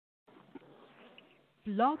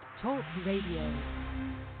Blog Talk Radio.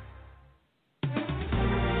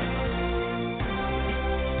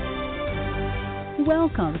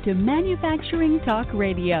 Welcome to Manufacturing Talk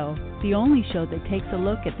Radio, the only show that takes a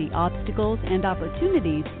look at the obstacles and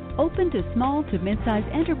opportunities open to small to mid-sized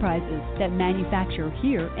enterprises that manufacture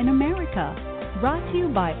here in America. Brought to you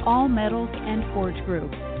by All Metals and Forge Group,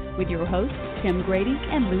 with your hosts Tim Grady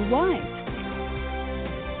and Lou Wise.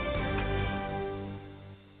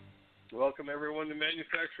 Welcome everyone to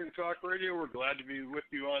Manufacturing Talk Radio. We're glad to be with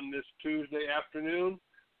you on this Tuesday afternoon.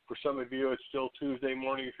 For some of you, it's still Tuesday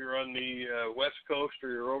morning if you're on the West Coast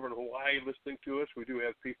or you're over in Hawaii listening to us. We do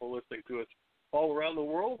have people listening to us all around the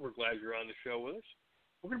world. We're glad you're on the show with us.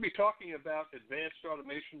 We're going to be talking about advanced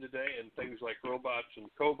automation today and things like robots and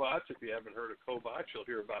cobots. If you haven't heard of cobots, you'll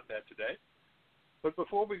hear about that today. But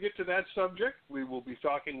before we get to that subject, we will be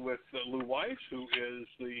talking with Lou Weiss, who is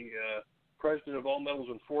the president of All Metals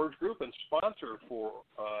and Forge Group and sponsor for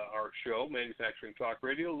our show, Manufacturing Talk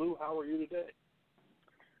Radio. Lou, how are you today?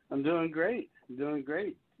 I'm doing great.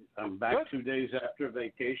 I'm back Good. 2 days after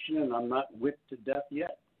vacation, and I'm not whipped to death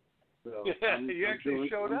yet. So You actually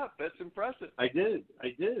showed up. That's impressive. I did.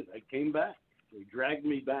 I came back. They dragged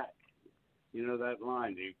me back. You know that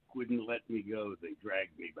line, they wouldn't let me go. They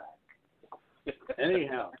dragged me back.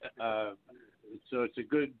 Anyhow, so it's a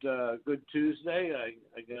good Tuesday. I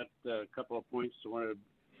got a couple of points I want to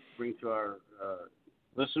bring to our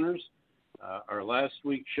listeners. Our last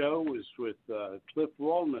week's show was with Cliff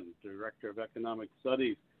Waldman, Director of Economic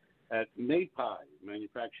Studies at MAPI,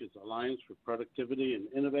 Manufacturers Alliance for Productivity and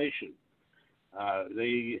Innovation.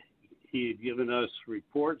 He had given us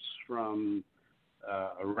reports from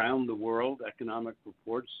around the world, economic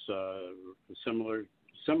reports similar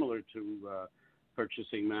to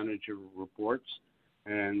Purchasing Manager reports,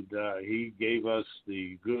 and he gave us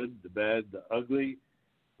the good, the bad, the ugly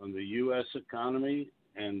on the U.S. economy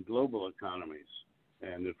and global economies.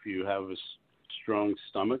 And if you have a strong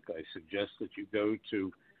stomach, I suggest that you go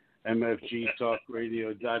to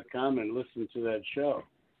mfgtalkradio.com and listen to that show.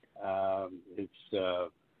 It's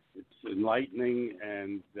enlightening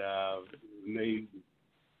and may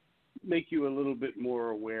make you a little bit more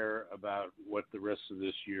aware about what the rest of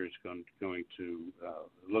this year is going to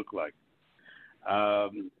look like. As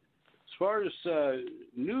far as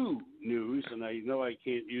new news, and I know I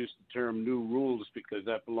can't use the term new rules because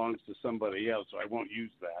that belongs to somebody else, so I won't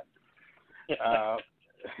use that.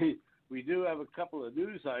 We do have a couple of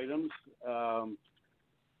news items.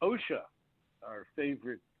 OSHA, our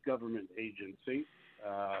favorite government agency,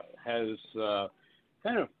 has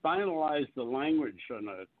kind of finalized the language on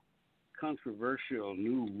a controversial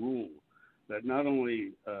new rule that not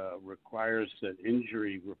only requires that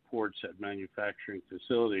injury reports at manufacturing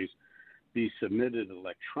facilities be submitted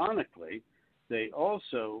electronically, they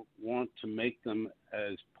also want to make them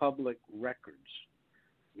as public records.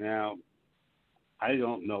 Now, I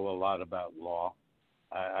don't know a lot about law.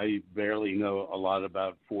 I barely know a lot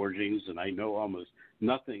about forgings, and I know almost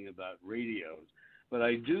nothing about radios. But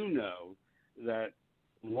I do know that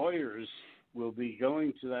lawyers will be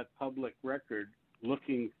going to that public record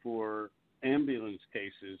looking for ambulance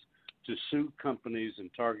cases to sue companies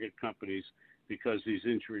and target companies because these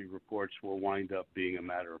injury reports will wind up being a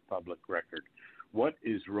matter of public record. What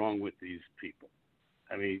is wrong with these people?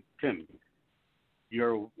 I mean, Tim,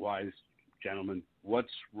 you're a wise gentleman.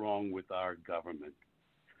 What's wrong with our government?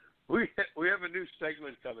 We have a new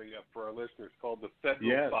segment coming up for our listeners called the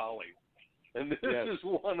Federal Folly, and this is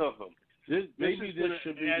one of them. This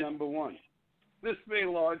should be number one. This may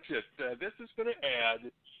launch it. This is going to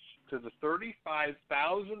add to the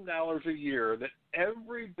 $35,000 a year that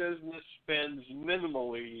every business spends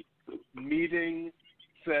minimally meeting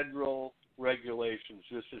federal regulations.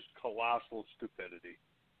 This is colossal stupidity.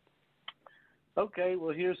 Okay,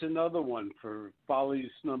 well, here's another one for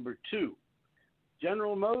follies number 2.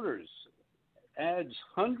 General Motors adds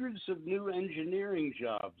hundreds of new engineering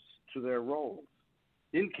jobs to their rolls.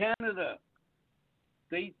 In Canada,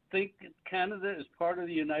 they think Canada is part of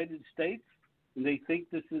the United States, and they think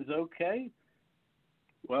this is okay.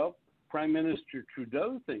 Well, Prime Minister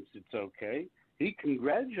Trudeau thinks it's okay. He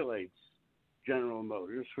congratulates General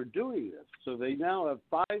Motors for doing this. So they now have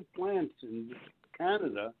 5 plants in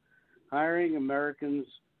Canada hiring Americans,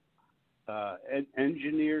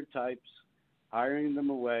 engineer types, hiring them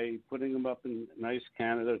away, putting them up in nice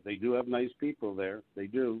Canada. They do have nice people there. They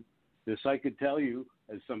do. This I could tell you,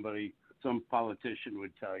 as some politician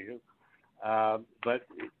would tell you. But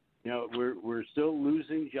you know, we're still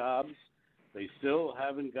losing jobs. They still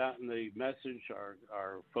haven't gotten the message,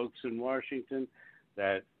 our folks in Washington,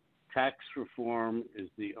 that tax reform is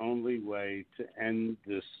the only way to end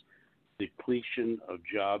this depletion of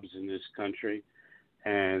jobs in this country.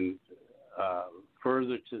 And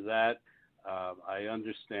further to that, I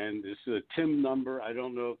understand this is a Tim number. I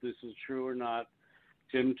don't know if this is true or not.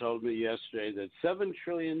 Tim told me yesterday that $7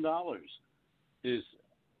 trillion is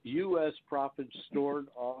U.S. profits stored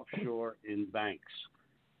offshore in banks.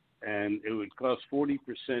 And it would cost 40%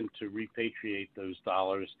 to repatriate those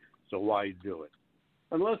dollars, so why do it?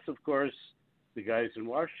 Unless, of course, the guys in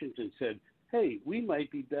Washington said, hey, we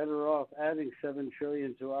might be better off adding $7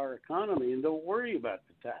 trillion to our economy and don't worry about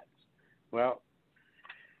the tax. Well,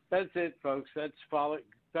 that's it, folks. That's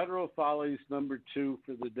Federal Follies number 2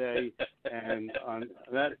 for the day. And on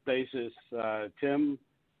that basis, Tim,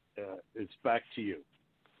 it's back to you.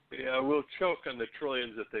 Yeah, we'll choke on the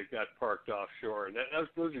trillions that they've got parked offshore. And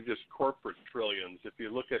those are just corporate trillions. If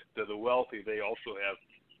you look at the wealthy, they also have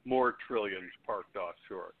more trillions parked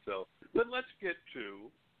offshore. So let's get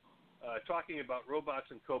to talking about robots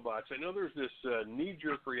and cobots. I know there's this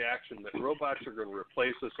knee-jerk reaction that robots are going to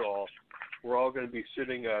replace us all. We're all going to be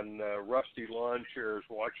sitting on rusty lawn chairs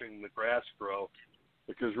watching the grass grow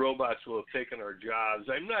because robots will have taken our jobs.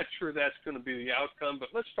 I'm not sure that's going to be the outcome, but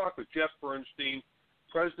let's talk with Jeff Bernstein,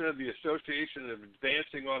 President of the Association of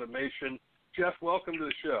Advancing Automation. Jeff, welcome to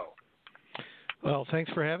the show. Well,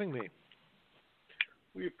 thanks for having me.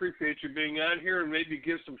 We appreciate you being on here and maybe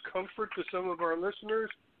give some comfort to some of our listeners.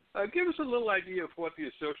 Give us a little idea of what the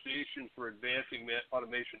Association for Advancing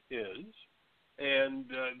Automation is, and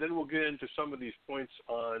then we'll get into some of these points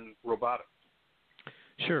on robotics.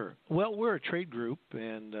 Sure. Well, we're a trade group,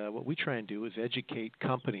 and what we try and do is educate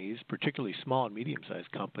companies, particularly small and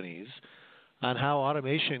medium-sized companies, on how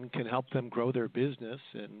automation can help them grow their business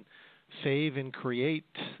and save and create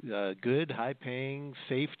good, high-paying,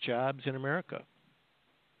 safe jobs in America.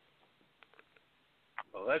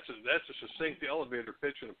 Well, that's a succinct elevator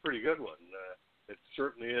pitch and a pretty good one. It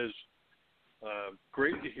certainly is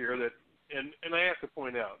great to hear that. And I have to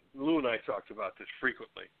point out, Lou and I talked about this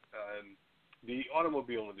frequently. The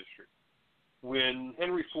automobile industry. When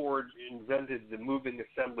Henry Ford invented the moving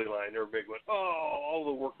assembly line, everybody went, oh, all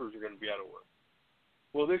the workers are going to be out of work.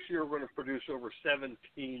 Well, this year we're going to produce over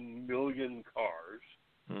 17 million cars,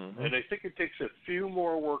 and I think it takes a few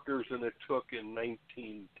more workers than it took in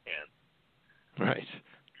 1910. Right.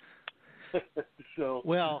 So,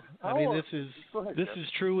 well, I mean, this is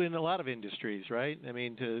true in a lot of industries, right? I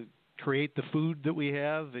mean, to create the food that we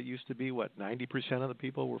have, it used to be, 90% of the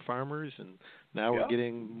people were farmers, and now we're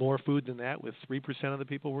getting more food than that with 3% of the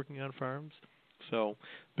people working on farms. So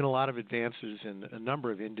been a lot of advances in a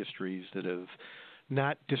number of industries that have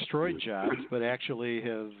not destroyed jobs, but actually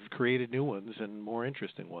have created new ones and more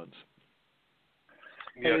interesting ones.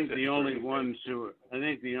 I think the only ones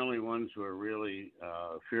who are really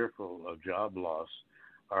fearful of job loss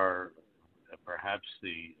are perhaps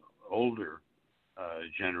the older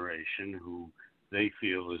generation, who they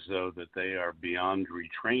feel as though that they are beyond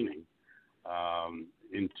retraining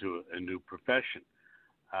into a new profession.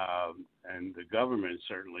 And the government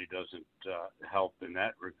certainly doesn't help in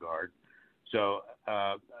that regard. So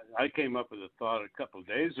I came up with a thought a couple of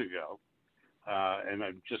days ago, and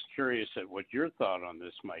I'm just curious at what your thought on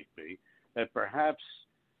this might be, that perhaps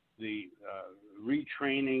the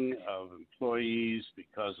retraining of employees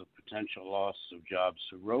because of potential loss of jobs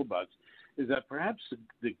to robots is that perhaps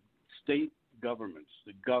the state governments,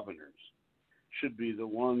 the governors, should be the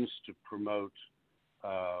ones to promote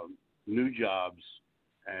new jobs,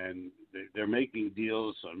 and they're making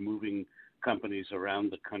deals on moving companies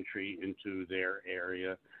around the country into their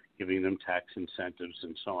area, giving them tax incentives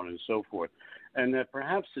and so on and so forth. And that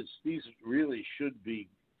perhaps these really should be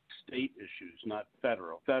state issues, not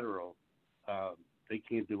federal. Federal, they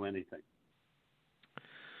can't do anything.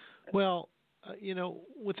 Well,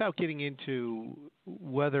 without getting into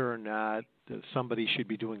whether or not somebody should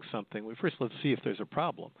be doing something, first let's see if there's a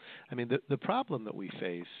problem. I mean, the problem that we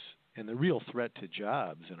face and the real threat to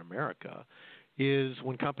jobs in America is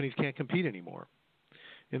when companies can't compete anymore.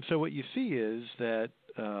 And so what you see is that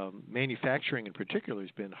manufacturing in particular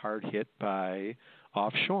has been hard hit by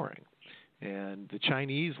offshoring. And the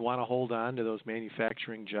Chinese want to hold on to those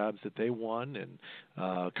manufacturing jobs that they won,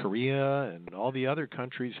 and Korea and all the other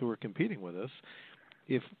countries who are competing with us.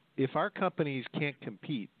 If our companies can't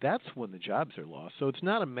compete, that's when the jobs are lost. So it's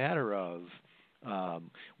not a matter of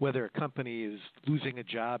whether a company is losing a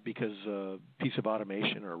job because a piece of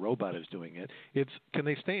automation or a robot is doing it. It's can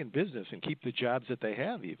they stay in business and keep the jobs that they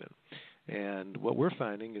have even. And what we're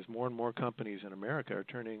finding is more and more companies in America are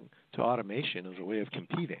turning to automation as a way of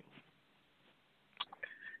competing.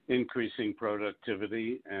 Increasing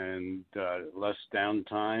productivity and less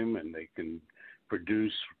downtime, and they can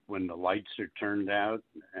produce when the lights are turned out,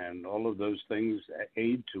 and all of those things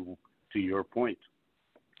aid to your point.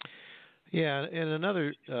 Yeah, and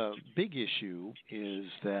another big issue is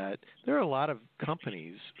that there are a lot of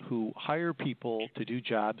companies who hire people to do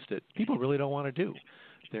jobs that people really don't want to do.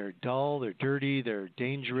 They're dull, they're dirty, they're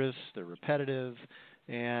dangerous, they're repetitive,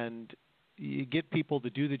 and you get people to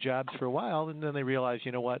do the jobs for a while, and then they realize,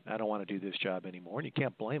 you know what, I don't want to do this job anymore, and you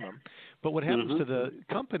can't blame them. But what happens to the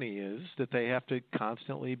company is that they have to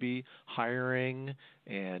constantly be hiring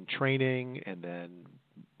and training and then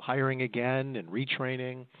hiring again and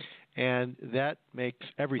retraining, and that makes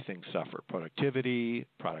everything suffer: productivity,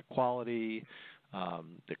 product quality.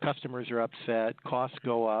 The customers are upset, costs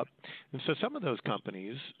go up. And so some of those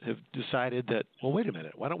companies have decided that, well, wait a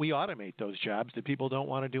minute, why don't we automate those jobs that people don't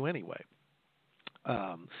want to do anyway?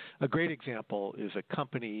 A great example is a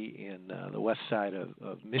company in the west side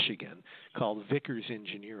of Michigan called Vickers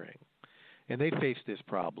Engineering. And they faced this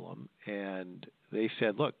problem, and they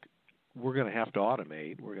said, look, we're going to have to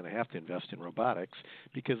automate, we're going to have to invest in robotics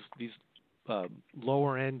because these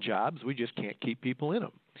lower-end jobs, we just can't keep people in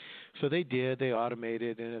them. So they did, they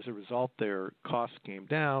automated, and as a result, their costs came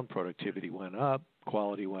down, productivity went up,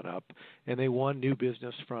 quality went up, and they won new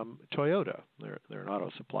business from Toyota. They're an auto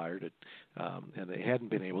supplier, and they hadn't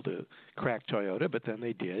been able to crack Toyota, but then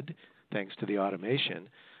they did, thanks to the automation.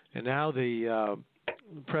 And now the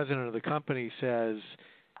president of the company says,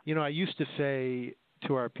 you know, I used to say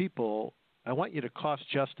to our people, I want you to cost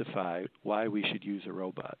justify why we should use a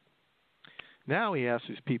robot. Now he asks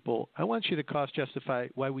his people, I want you to cost justify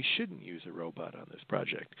why we shouldn't use a robot on this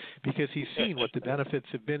project, because he's seen what the benefits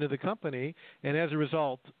have been to the company, and as a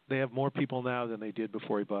result, they have more people now than they did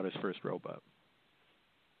before he bought his first robot.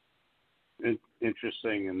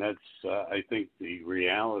 Interesting, and that's, I think, the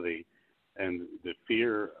reality, and the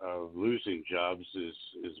fear of losing jobs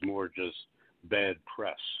is more just bad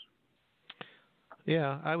press.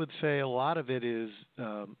 Yeah, I would say a lot of it is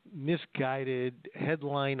misguided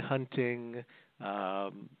headline hunting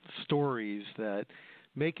stories that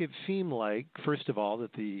make it seem like, first of all,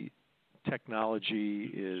 that the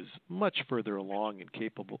technology is much further along and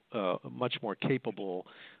capable, much more capable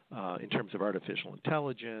in terms of artificial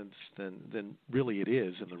intelligence than really it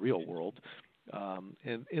is in the real world.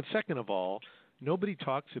 And second of all, nobody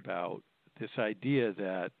talks about this idea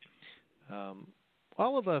that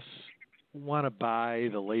all of us want to buy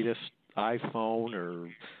the latest iPhone or,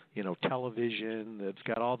 you know, television that's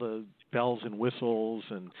got all the bells and whistles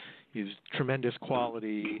and is tremendous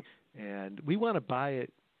quality, and we want to buy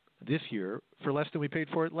it this year for less than we paid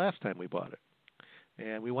for it last time we bought it.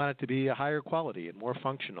 And we want it to be a higher quality and more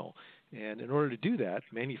functional. And in order to do that,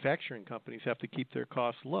 manufacturing companies have to keep their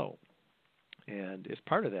costs low. And as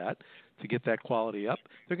part of that, to get that quality up,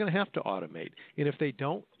 they're going to have to automate. And if they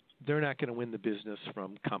don't, they're not going to win the business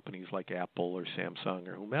from companies like Apple or Samsung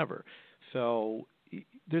or whomever. So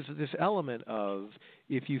there's this element of,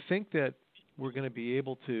 if you think that we're going to be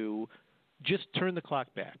able to just turn the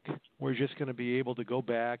clock back, we're just going to be able to go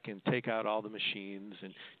back and take out all the machines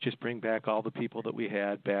and just bring back all the people that we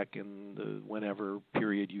had back in the whenever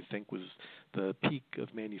period you think was the peak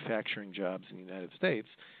of manufacturing jobs in the United States,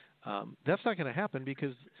 that's not going to happen,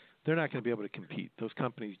 because they're not going to be able to compete. Those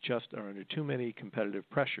companies just are under too many competitive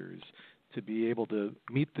pressures to be able to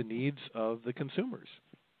meet the needs of the consumers.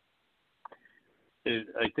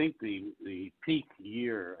 I think the peak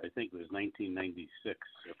year, I think, was 1996,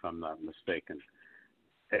 if I'm not mistaken.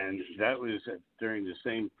 And that was during the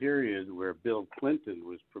same period where Bill Clinton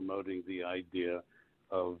was promoting the idea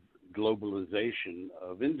of globalization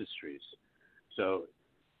of industries. So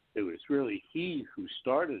it was really he who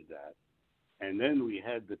started that. And then we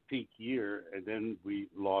had the peak year, and then we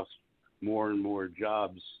lost more and more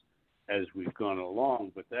jobs as we've gone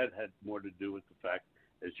along. But that had more to do with the fact,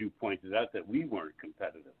 as you pointed out, that we weren't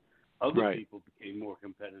competitive. Other people became more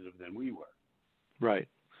competitive than we were. Right.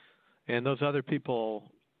 And those other people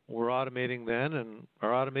were automating then and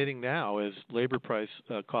are automating now as labor price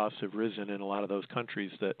costs have risen in a lot of those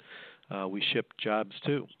countries that we ship jobs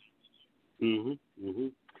to. Mm-hmm. Mm-hmm.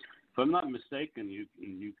 If I'm not mistaken,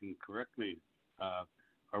 you can correct me.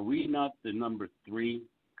 Are we not the number 3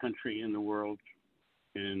 country in the world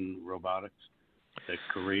in robotics? That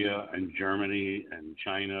Korea and Germany and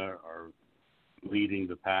China are leading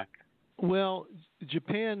the pack? Well,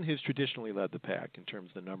 Japan has traditionally led the pack in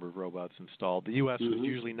terms of the number of robots installed. The U.S. was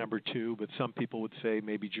usually number 2, but some people would say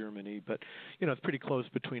maybe Germany. But, you know, it's pretty close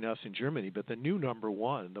between us and Germany. But the new number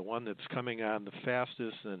 1, the one that's coming on the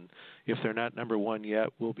fastest, and if they're not number 1 yet,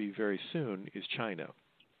 will be very soon, is China.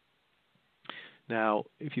 Now,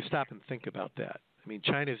 if you stop and think about that, I mean,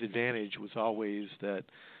 China's advantage was always that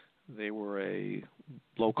they were a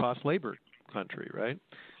low-cost labor country, right?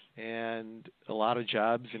 And a lot of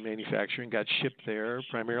jobs in manufacturing got shipped there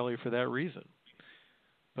primarily for that reason.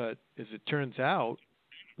 But as it turns out,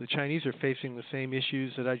 the Chinese are facing the same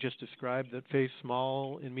issues that I just described that face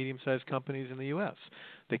small and medium-sized companies in the U.S.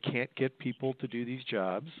 They can't get people to do these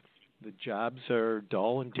jobs. The jobs are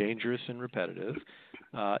dull and dangerous and repetitive.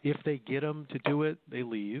 If they get them to do it, they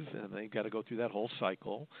leave, and they've got to go through that whole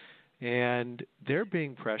cycle. And they're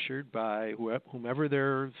being pressured by whomever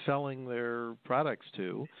they're selling their products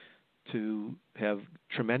to have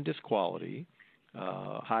tremendous quality,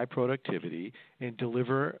 high productivity, and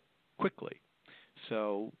deliver quickly.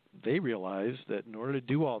 So they realize that in order to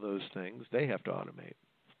do all those things, they have to automate.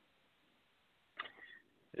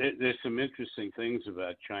 There's some interesting things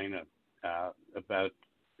about China, about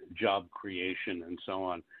job creation and so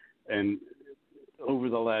on. And over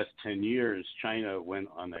the last 10 years, China went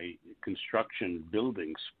on a construction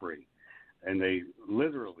building spree. And they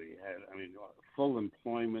literally had, full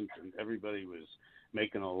employment, and everybody was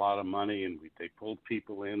making a lot of money. And they pulled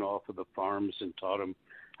people in off of the farms and taught them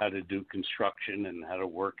how to do construction and how to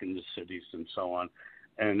work in the cities and so on.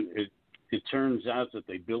 And it turns out that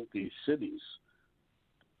they built these cities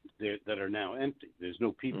that are now empty. There's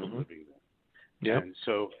no people living there. Yep. And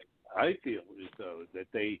so I feel as though that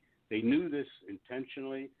they knew this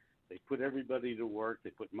intentionally. They put everybody to work.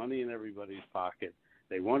 They put money in everybody's pocket.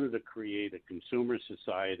 They wanted to create a consumer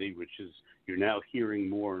society, which is, you're now hearing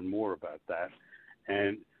more and more about that.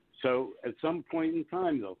 And so at some point in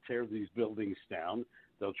time, they'll tear these buildings down.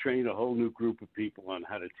 They'll train a whole new group of people on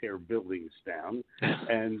how to tear buildings down.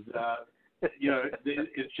 And,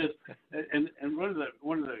 it's just, and one of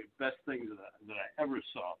the best things that I ever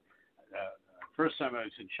saw, first time I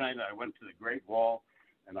was in China, I went to the Great Wall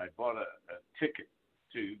and I bought a ticket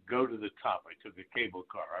to go to the top. I took a cable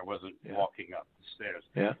car. I wasn't walking up the stairs.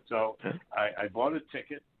 Yeah. So I bought a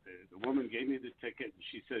ticket. The woman gave me the ticket and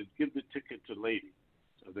she said, give the ticket to lady.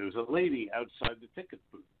 So there was a lady outside the ticket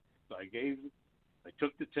booth. So I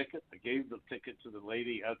took the ticket. I gave the ticket to the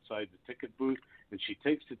lady outside the ticket booth, and she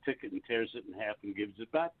takes the ticket and tears it in half and gives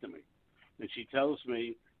it back to me. And she tells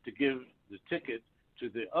me to give the ticket to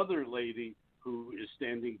the other lady who is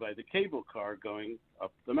standing by the cable car going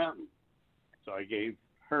up the mountain. So I gave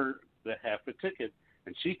her the half a ticket,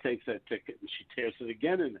 and she takes that ticket and she tears it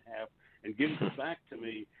again in half and gives it back to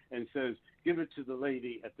me and says, give it to the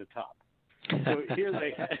lady at the top. So here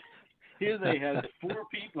they had four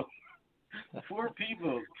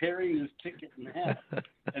people carrying this ticket in half,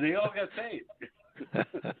 and they all got paid.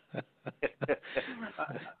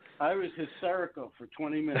 I was hysterical for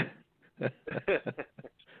 20 minutes.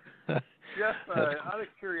 Jeff, out of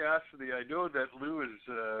curiosity, I know that Lou has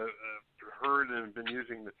heard and been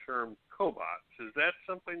using the term cobots. Is that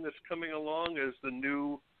something that's coming along as the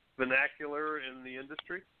new vernacular in the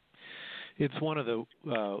industry? It's one of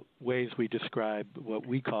the ways we describe what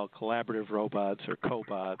we call collaborative robots or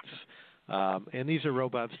cobots. And these are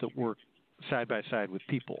robots that work side by side with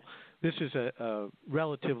people. This is a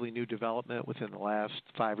relatively new development within the last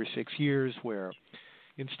 5 or 6 years, where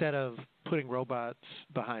instead of putting robots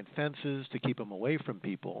behind fences to keep them away from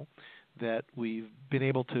people, that we've been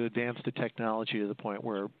able to advance the technology to the point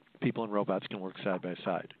where people and robots can work side by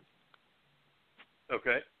side.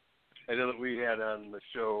 Okay. I know that we had on the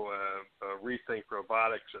show Rethink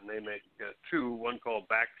Robotics, and they make two, one called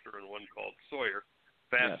Baxter and one called Sawyer.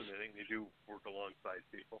 Fascinating. Yes. They do work alongside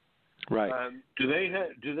people. Right. Do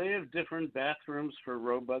they have different bathrooms for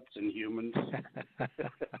robots and humans?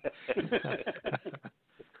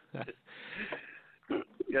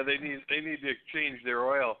 Yeah, they need to exchange their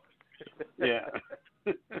oil. Yeah.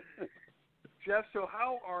 Jeff, so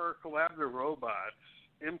how are collaborative robots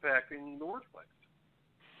impacting the workplace?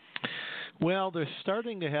 Well, they're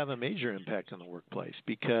starting to have a major impact on the workplace,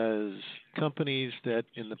 because companies that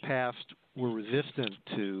in the past were resistant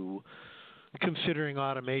to considering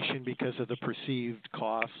automation because of the perceived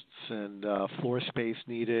costs and floor space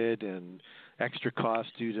needed and extra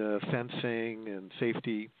costs due to fencing and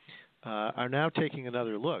safety are now taking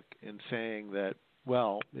another look and saying that,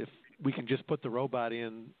 well, if we can just put the robot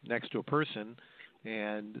in next to a person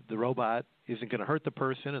and the robot isn't going to hurt the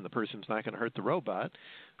person and the person's not going to hurt the robot,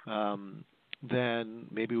 then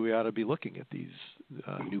maybe we ought to be looking at these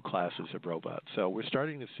new classes of robots. So we're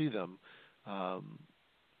starting to see them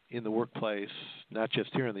in the workplace, not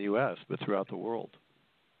just here in the U.S., but throughout the world.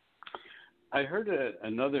 I heard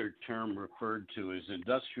another term referred to as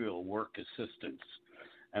industrial work assistance,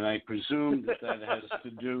 and I presume that has to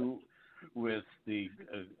do with the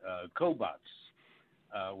cobots.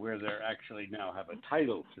 where they actually now have a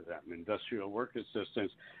title to them, industrial work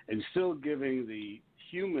assistants, and still giving the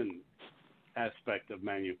human aspect of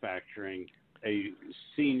manufacturing a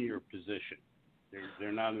senior position.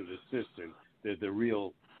 They're not an assistant; they're the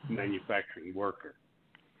real manufacturing worker.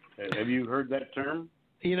 Have you heard that term?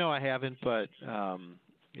 I haven't, but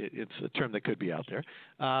it's a term that could be out there.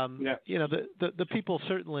 Yeah. The people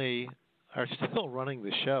certainly are still running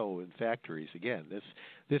the show in factories. Again,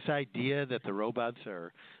 this idea that the robots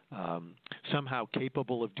are somehow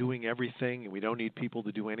capable of doing everything and we don't need people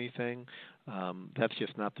to do anything, that's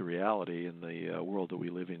just not the reality in the world that we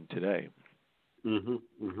live in today.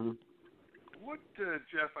 What,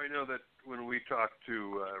 Jeff, I know that when we talked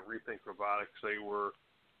to Rethink Robotics, they were,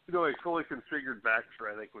 a fully configured Baxter,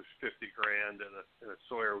 I think, was $50,000, and a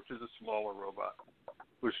Sawyer, which is a smaller robot,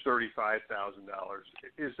 was $35,000.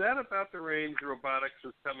 Is that about the range robotics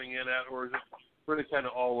is coming in at, or is it really kind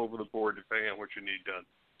of all over the board depending on what you need done?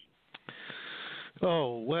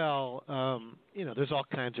 Oh, well, there's all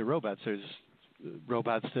kinds of robots. There's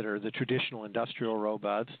robots that are the traditional industrial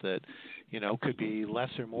robots that, could be less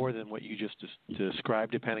or more than what you just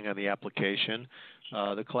described depending on the application.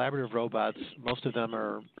 The collaborative robots, most of them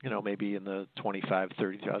are, maybe in the 25,000,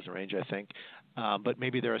 30,000 range, I think. But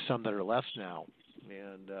maybe there are some that are less now.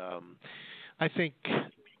 And I think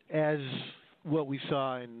as what we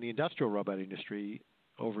saw in the industrial robot industry,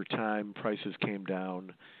 over time prices came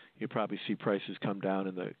down. You probably see prices come down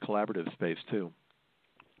in the collaborative space too.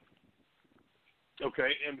 Okay,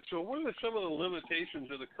 and so what are some of the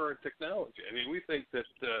limitations of the current technology? I mean, we think that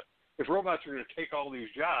if robots are going to take all these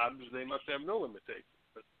jobs, they must have no limitations,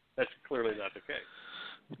 but that's clearly not the case.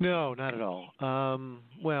 No, not at all.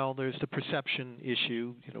 Well, there's the perception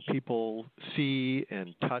issue. People see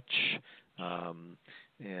and touch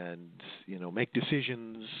and, make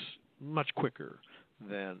decisions much quicker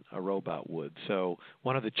than a robot would. So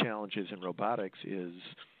one of the challenges in robotics is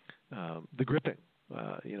the gripping,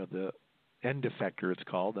 the end effector, it's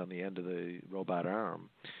called, on the end of the robot arm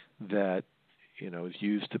that, is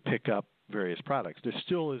used to pick up various products. There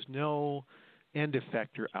still is no end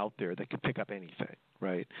effector out there that can pick up anything,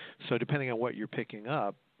 right? So depending on what you're picking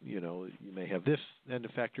up, you may have this end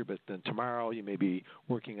effector, but then tomorrow you may be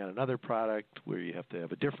working on another product where you have to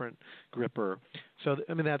have a different gripper. So,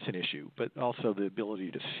 that's an issue, but also the ability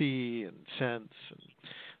to see and sense.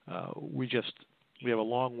 And, we have a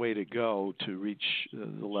long way to go to reach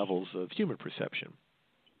the levels of human perception.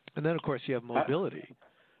 And then, of course, you have mobility,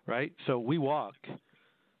 right? So we walk,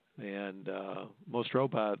 and most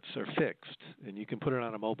robots are fixed, and you can put it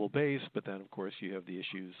on a mobile base, but then, of course, you have the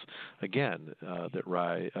issues, again, that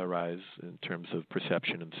arise in terms of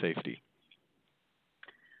perception and safety.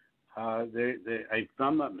 If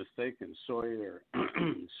I'm not mistaken, Sawyer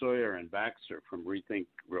and Baxter from Rethink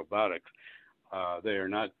Robotics, they are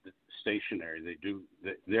not stationary.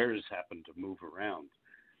 Theirs happen to move around,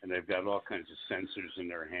 and they've got all kinds of sensors in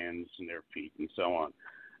their hands and their feet and so on.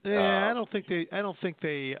 Yeah, I don't think they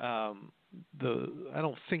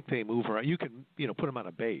move around. You can, put them on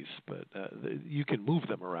a base, but you can move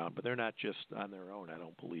them around. But they're not just on their own. I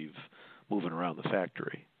don't believe moving around the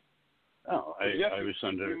factory. Oh, I was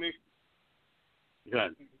under. Go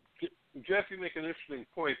ahead. Jeff, you make an interesting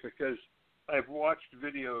point because I've watched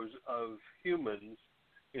videos of humans,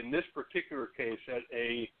 in this particular case, at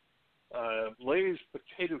a Lay's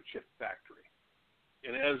potato chip factory.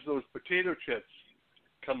 And as those potato chips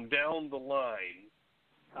come down the line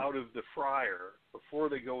out of the fryer before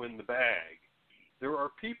they go in the bag, there are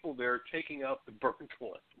people there taking out the burnt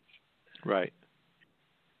ones. Right.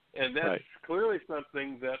 And that's clearly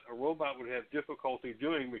something that a robot would have difficulty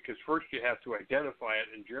doing because first you have to identify it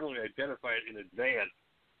and generally identify it in advance,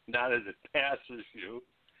 not as it passes you.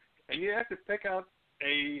 And you have to pick out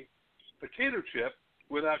a potato chip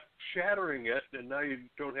without shattering it, and now you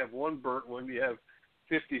don't have one burnt one, you have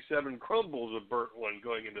 57 crumbles of burnt one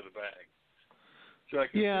going into the bag. So I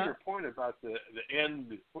can see your point about the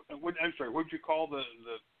end. I'm sorry, what did you call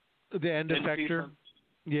the end effector?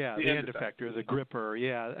 Yeah, the end effector, the gripper.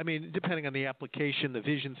 Yeah, depending on the application, the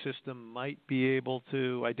vision system might be able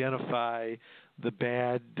to identify the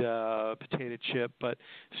bad potato chip, but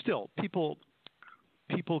still, people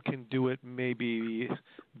can do it maybe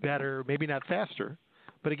better, maybe not faster.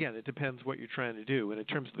 But again, it depends what you're trying to do. And in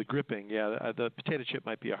terms of the gripping, the potato chip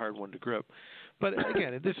might be a hard one to grip. But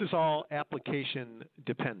again, this is all application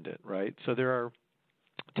dependent, right? So there are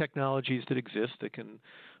technologies that exist that can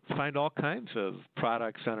find all kinds of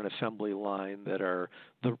products on an assembly line that are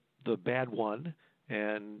the bad one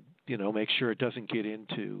and, make sure it doesn't get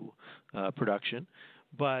into production.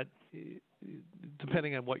 But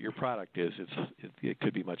depending on what your product is, it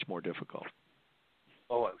could be much more difficult.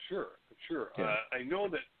 Sure. Yeah. I know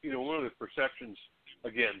that, one of the perceptions,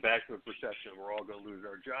 again, back to the perception we're all going to lose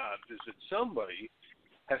our jobs, is that somebody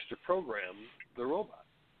has to program the robot.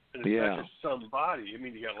 And it's not just somebody. I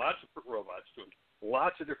mean, you got lots of robots doing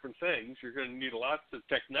lots of different things. You're going to need lots of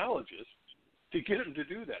technologists to get them to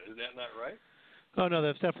do that. Is that not right? Oh, no,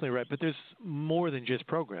 that's definitely right. But there's more than just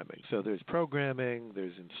programming. So there's programming,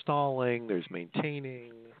 there's installing, there's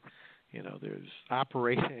maintaining, there's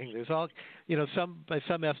operating. There's all, by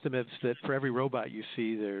some estimates that for every robot you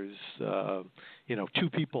see, there's, two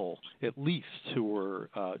people at least who were,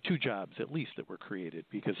 two jobs at least that were created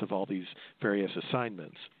because of all these various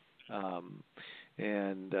assignments.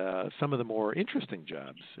 And some of the more interesting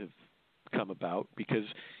jobs have come about because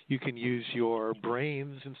you can use your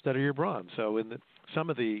brains instead of your brawn. So in some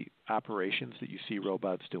of the operations that you see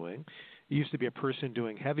robots doing, it used to be a person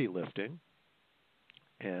doing heavy lifting,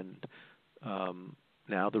 and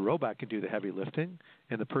now the robot can do the heavy lifting,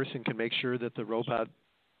 and the person can make sure that the robot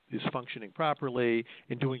is functioning properly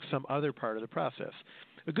and doing some other part of the process.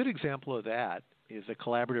 A good example of that is a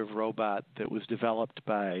collaborative robot that was developed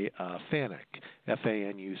by FANUC,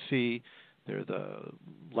 F-A-N-U-C. They're the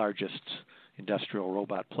largest industrial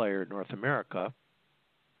robot player in North America.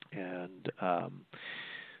 And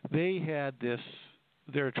they had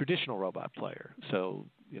they're a traditional robot player, so,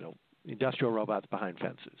 industrial robots behind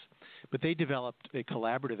fences. But they developed a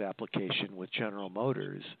collaborative application with General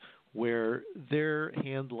Motors where they're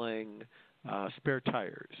handling spare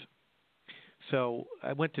tires. So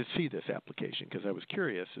I went to see this application because I was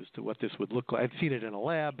curious as to what this would look like. I'd seen it in a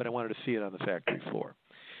lab, but I wanted to see it on the factory floor.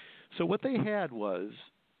 So what they had was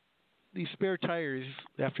these spare tires,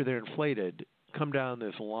 after they're inflated, come down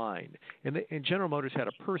this line. And General Motors had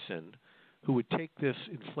a person who would take this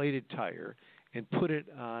inflated tire and put it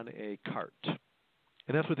on a cart.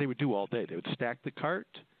 And that's what they would do all day. They would stack the cart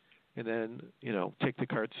and then, take the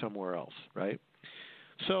cart somewhere else, right?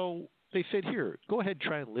 So they said, here, go ahead and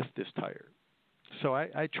try and lift this tire. So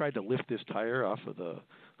I tried to lift this tire off of the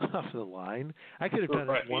line. I could have done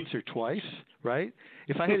it once or twice, right?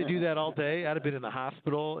 If I had to do that all day, I'd have been in the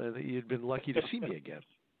hospital, and you'd been lucky to see me again.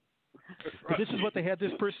 But this is what they had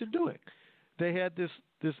this person doing. They had this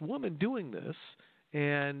woman doing this,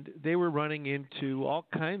 and they were running into all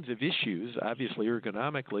kinds of issues. Obviously,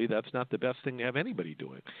 ergonomically, that's not the best thing to have anybody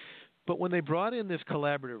doing. But when they brought in this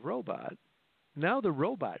collaborative robot, now the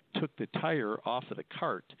robot took the tire off of the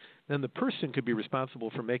cart. Then the person could be responsible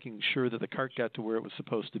for making sure that the cart got to where it was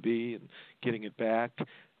supposed to be and getting it back.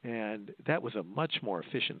 And that was a much more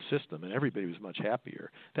efficient system, and everybody was much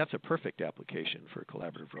happier. That's a perfect application for a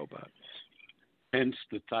collaborative robot. Hence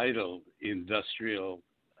the title, Industrial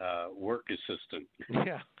Work Assistant.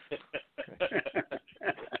 Yeah.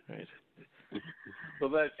 Right. Well,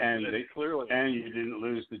 that's clearly. And you didn't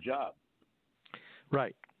lose the job.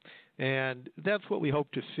 Right. And that's what we hope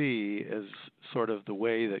to see as sort of the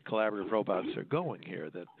way that collaborative robots are going here,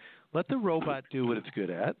 that let the robot do what it's good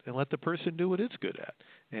at and let the person do what it's good at.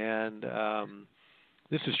 And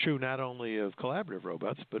this is true not only of collaborative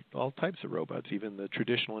robots, but all types of robots, even the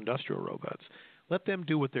traditional industrial robots. Let them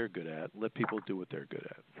do what they're good at. Let people do what they're good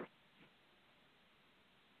at.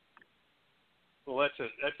 Well, that's an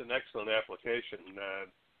excellent application.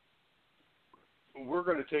 We're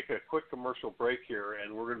going to take a quick commercial break here,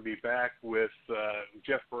 and we're going to be back with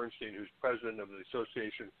Jeff Bernstein, who's president of the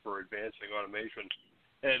Association for Advancing Automation.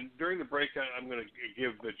 And during the break, I'm going to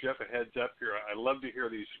give Jeff a heads up here. I love to hear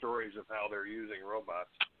these stories of how they're using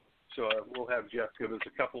robots. So we'll have Jeff give us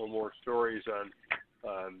a couple of more stories on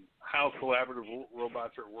how collaborative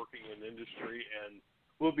robots are working in industry. And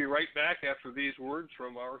we'll be right back after these words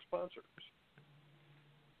from our sponsors.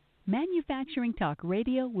 Manufacturing Talk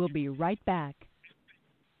Radio will be right back.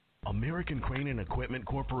 American Crane and Equipment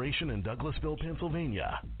Corporation in Douglasville,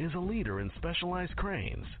 Pennsylvania is a leader in specialized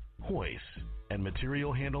cranes, hoists, and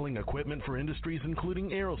material handling equipment for industries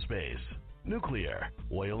including aerospace, nuclear,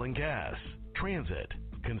 oil and gas, transit,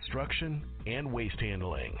 construction, and waste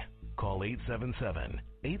handling. Call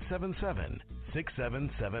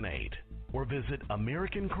 877-877-6778 or visit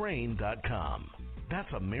AmericanCrane.com.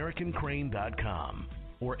 That's AmericanCrane.com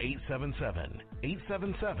or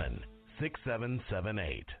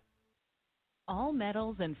 877-877-6778. All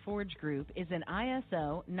Metals and Forge Group is an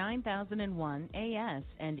ISO 9001 AS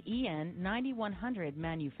and EN 9100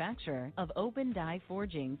 manufacturer of open die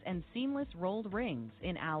forgings and seamless rolled rings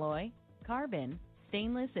in alloy, carbon,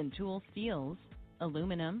 stainless and tool steels,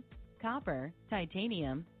 aluminum, copper,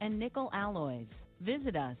 titanium, and nickel alloys.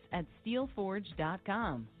 Visit us at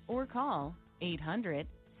steelforge.com or call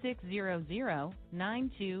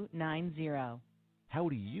 800-600-9290. How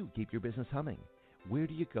do you keep your business humming? Where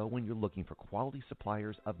do you go when you're looking for quality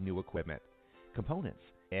suppliers of new equipment, components,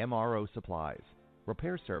 MRO supplies,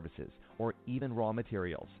 repair services, or even raw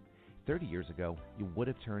materials? 30 years ago, you would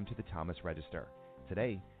have turned to the Thomas Register.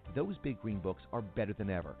 Today, those big green books are better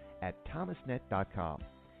than ever at thomasnet.com,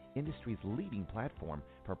 industry's leading platform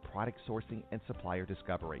for product sourcing and supplier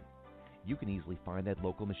discovery. You can easily find that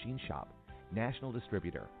local machine shop, national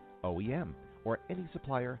distributor, OEM, or any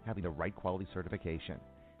supplier having the right quality certification.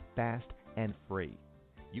 Fast and free.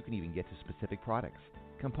 You can even get to specific products,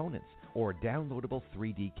 components, or downloadable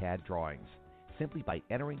 3D CAD drawings simply by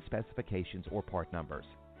entering specifications or part numbers.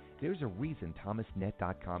 There's a reason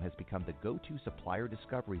thomasnet.com has become the go-to supplier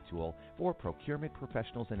discovery tool for procurement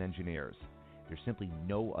professionals and engineers. There's simply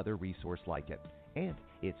no other resource like it, and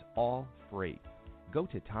it's all free. Go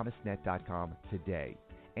to thomasnet.com today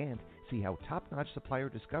and see how top-notch supplier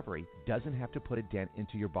discovery doesn't have to put a dent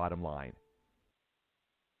into your bottom line.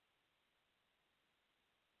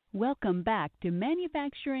 Welcome back to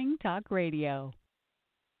Manufacturing Talk Radio.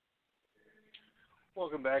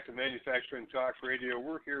 Welcome back to Manufacturing Talk Radio.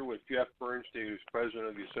 We're here with Jeff Bernstein, who's president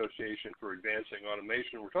of the Association for Advancing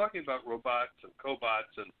Automation. We're talking about robots and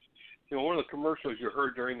cobots, and one of the commercials you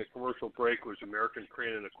heard during the commercial break was American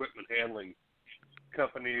Crane and Equipment Handling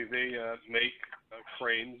Company. They make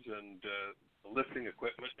cranes and lifting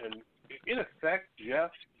equipment, and in effect,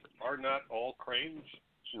 Jeff, are not all cranes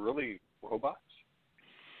really robots?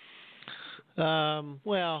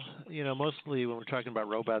 Well, mostly when we're talking about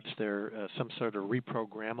robots, they're some sort of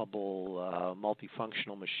reprogrammable,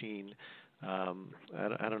 multifunctional machine.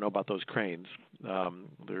 I don't know about those cranes.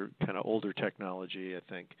 They're kind of older technology, I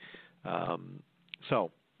think.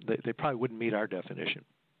 So they probably wouldn't meet our definition.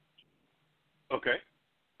 Okay.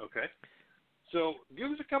 So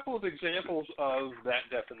give us a couple of examples of that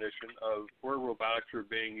definition of where robotics are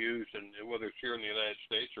being used, and whether it's here in the United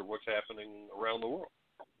States or what's happening around the world.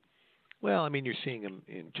 Well, you're seeing them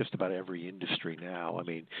in just about every industry now.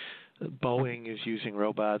 Boeing is using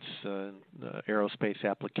robots, aerospace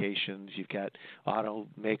applications. You've got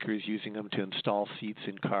automakers using them to install seats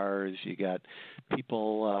in cars. You got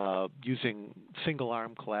people using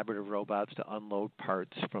single-arm collaborative robots to unload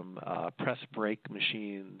parts from press brake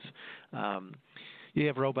machines. You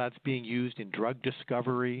have robots being used in drug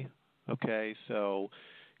discovery. Okay, so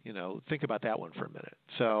think about that one for a minute.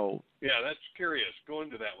 So yeah, that's curious. Go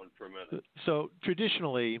into that one for a minute. So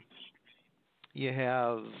traditionally, you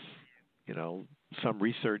have some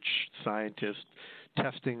research scientists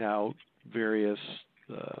testing out various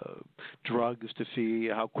drugs to see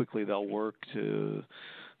how quickly they'll work to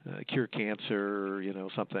cure cancer,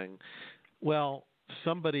 something. Well,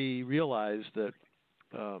 somebody realized that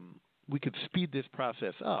we could speed this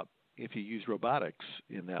process up if you use robotics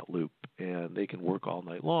in that loop, and they can work all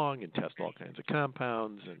night long and test all kinds of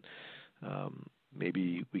compounds, and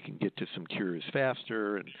maybe we can get to some cures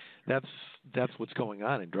faster, and that's what's going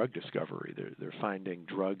on in drug discovery. They're finding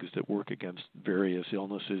drugs that work against various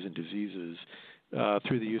illnesses and diseases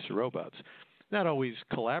through the use of robots. Not always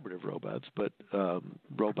collaborative robots, but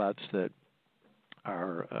robots that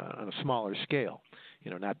are on a smaller scale,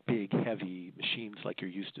 not big, heavy machines like you're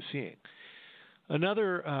used to seeing.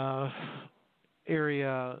 Another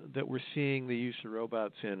area that we're seeing the use of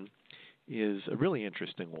robots in is a really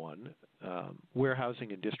interesting one,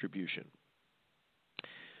 warehousing and distribution.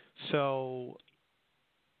 So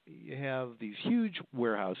you have these huge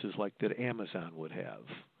warehouses like that Amazon would have,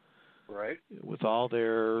 right, with all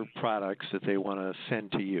their products that they want to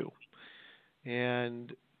send to you.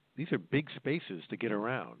 And these are big spaces to get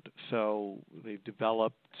around. So they've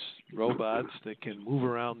developed robots that can move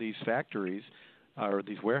around these factories or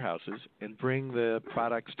these warehouses and bring the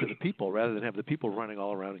products to the people rather than have the people running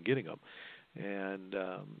all around and getting them. And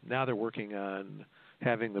now they're working on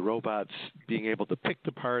having the robots being able to pick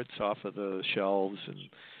the parts off of the shelves and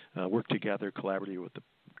work together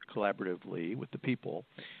collaboratively with the people.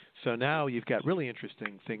 So now you've got really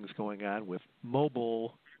interesting things going on with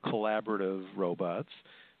mobile collaborative robots.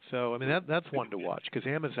 So, that's one to watch, because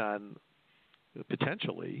Amazon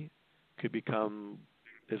potentially could become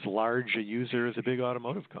as large a user as a big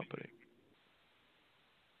automotive company.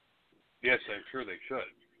 Yes, I'm sure they should.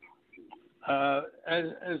 As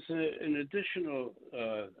an additional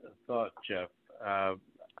thought, Jeff, I've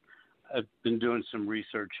been doing some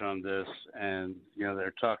research on this, and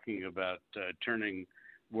they're talking about turning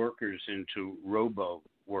workers into robo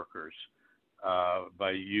workers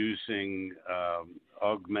by using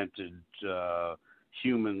augmented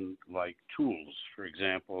human-like tools. For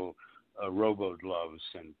example, robo gloves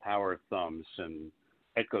and power thumbs and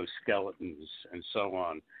exoskeletons and so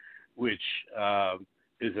on, which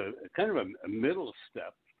is a kind of a middle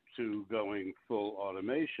step to going full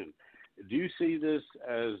automation. Do you see this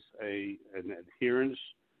as an adherence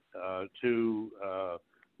to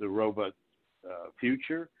the robot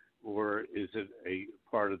future, or is it a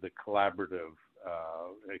part of the collaborative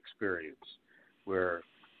experience where,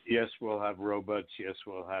 yes, we'll have robots, yes,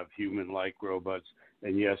 we'll have human-like robots,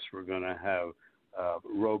 and yes, we're going to have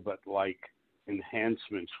robot-like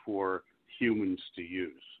enhancements for humans to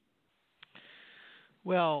use?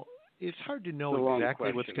 Well, it's hard to know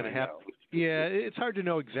exactly what's going to happen. Yeah, it's hard to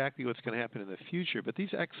know exactly what's going to happen in the future, but these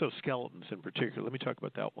exoskeletons in particular, let me talk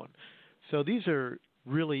about that one. So these are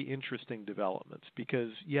really interesting developments because,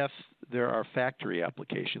 yes, there are factory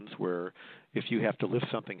applications where if you have to lift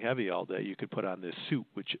something heavy all day, you could put on this suit,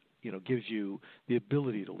 which gives you the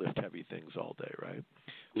ability to lift heavy things all day, right?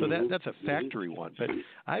 So that's a factory one. But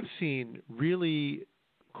I've seen really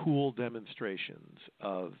cool demonstrations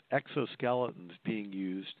of exoskeletons being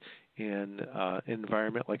used in an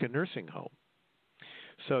environment like a nursing home.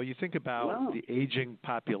 So you think about the aging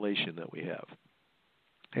population that we have.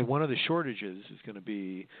 And one of the shortages is going to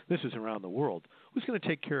be, this is around the world, who's going to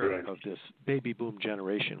take care of this baby boom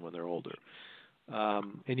generation when they're older?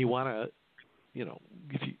 And you want to,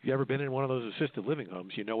 if you've ever been in one of those assisted living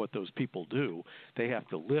homes, you know what those people do. They have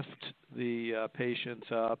to lift the patients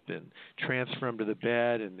up and transfer them to the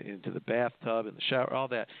bed and into the bathtub and the shower, all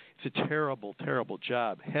that. It's a terrible, terrible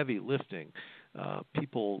job, heavy lifting.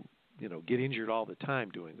 People get injured all the time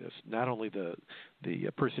doing this. Not only the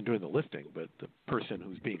person doing the lifting, but the person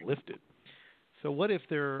who's being lifted. So what if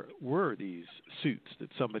there were these suits that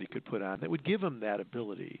somebody could put on that would give them that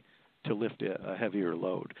ability to lift a heavier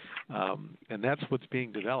load? And that's what's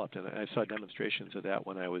being developed. And I saw demonstrations of that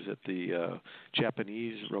when I was at the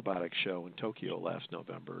Japanese robotics show in Tokyo last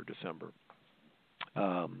November or December.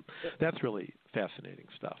 That's really fascinating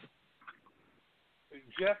stuff.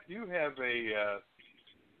 Jeff, you have a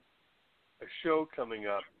show coming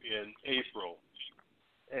up in April,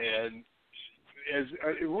 and if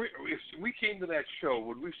we came to that show,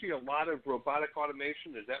 would we see a lot of robotic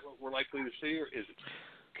automation? Is that what we're likely to see, or is it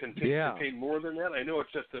contain more than that? I know it's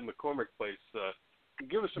at the McCormick Place.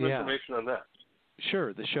 Give us some information on that.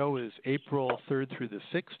 Sure. The show is April 3rd through the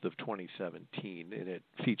 6th of 2017, and it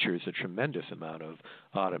features a tremendous amount of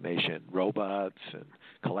automation, robots and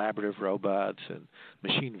collaborative robots and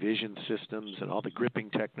machine vision systems and all the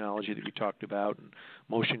gripping technology that we talked about and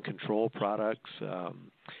motion control products,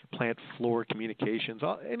 plant floor communications,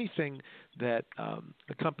 anything that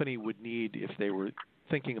a company would need if they were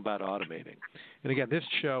thinking about automating. And again, this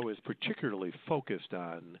show is particularly focused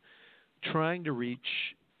on trying to reach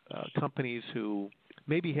companies who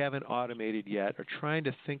maybe haven't automated yet are trying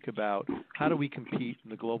to think about how do we compete in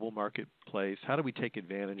the global marketplace, how do we take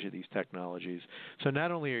advantage of these technologies. So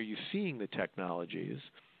not only are you seeing the technologies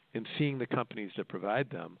and seeing the companies that provide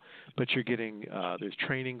them, but you're getting, there's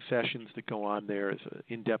training sessions that go on there, there's an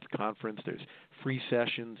in-depth conference, there's free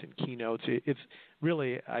sessions and keynotes. It's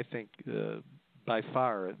really, I think, by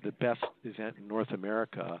far the best event in North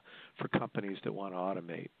America for companies that want to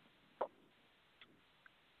automate.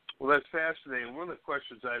 Well, that's fascinating. One of the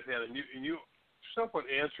questions I've had, and you somewhat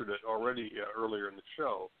answered it already earlier in the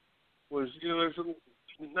show, was, there's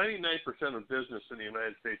 99% of business in the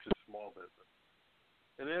United States is small business.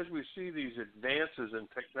 And as we see these advances in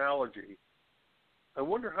technology, I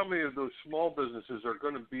wonder how many of those small businesses are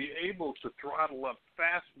going to be able to throttle up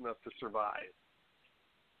fast enough to survive.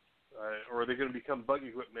 Or are they going to become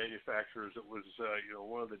buggy whip manufacturers? It was,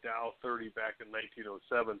 one of the Dow 30 back in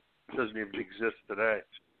 1907. It doesn't even exist today.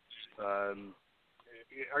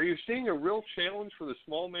 Are you seeing a real challenge for the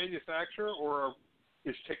small manufacturer, or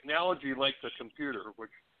is technology like the computer, which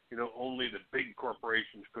only the big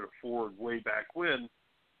corporations could afford way back when,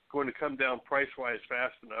 going to come down price-wise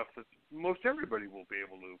fast enough that most everybody will be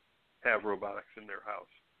able to have robotics in their house,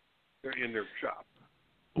 or in their shop?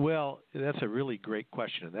 Well, that's a really great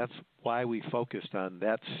question, and that's why we focused on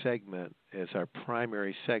that segment as our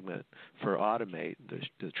primary segment for Automate,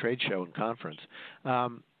 the trade show and conference.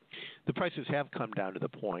 The prices have come down to the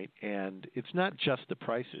point, and it's not just the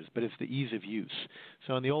prices, but it's the ease of use.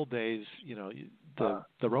 So in the old days,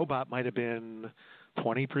 the robot might have been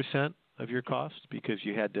 20% of your cost because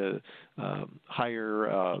you had to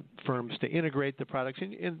hire firms to integrate the products,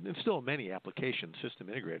 and still many application system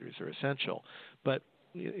integrators are essential. But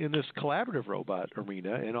in this collaborative robot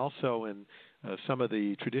arena, and also in some of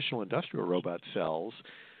the traditional industrial robot cells,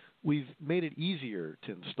 we've made it easier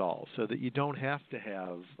to install so that you don't have to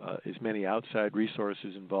have as many outside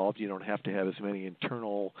resources involved. You don't have to have as many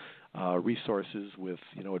internal resources with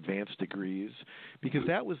advanced degrees, because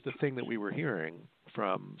that was the thing that we were hearing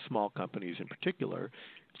from small companies in particular.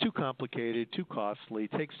 It's too complicated, too costly,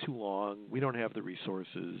 takes too long. We don't have the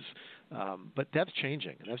resources. But that's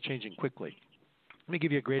changing, and that's changing quickly. Let me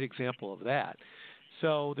give you a great example of that.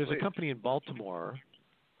 So there's a company in Baltimore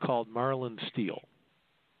called Marlin Steel.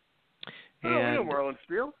 Oh, I know Marlin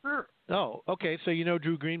Steel, sure. Oh, okay. So you know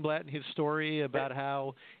Drew Greenblatt and his story about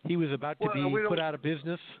how he was about to be put out of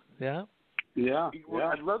business? Yeah? Yeah.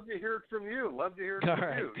 I'd love to hear it from you. You.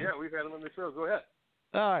 Yeah, we've had him on the show. Go ahead.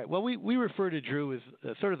 All right. Well, we refer to Drew as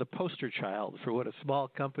sort of the poster child for what a small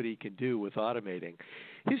company can do with automating.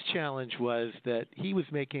 His challenge was that he was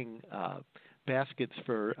making baskets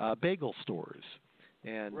for bagel stores.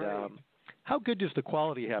 And how good does the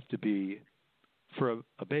quality have to be for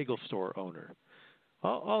a bagel store owner?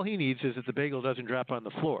 All he needs is that the bagel doesn't drop on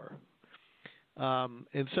the floor.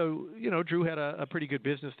 And so, Drew had a pretty good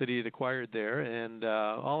business that he had acquired there, and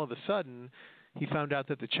all of a sudden he found out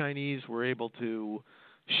that the Chinese were able to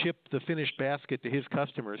ship the finished basket to his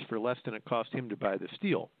customers for less than it cost him to buy the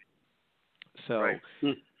steel. So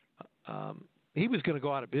he was going to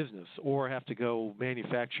go out of business or have to go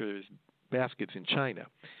manufacture his baskets in China.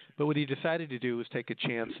 But what he decided to do was take a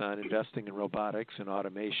chance on investing in robotics and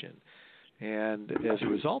automation. And as a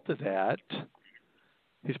result of that,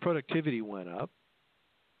 his productivity went up.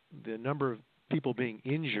 The number of people being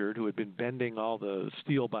injured who had been bending all the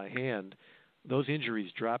steel by hand, those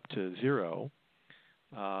injuries dropped to zero.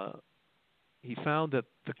 He found that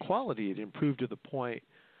the quality had improved to the point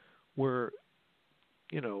where,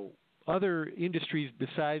 other industries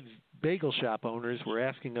besides bagel shop owners were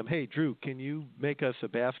asking him, "Hey, Drew, can you make us a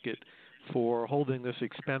basket for holding this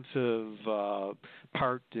expensive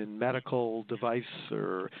part in medical device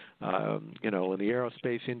or, in the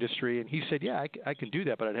aerospace industry?" And he said, "Yeah, I can do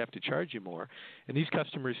that, but I'd have to charge you more." And these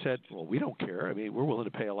customers said, "Well, we don't care. I mean, we're willing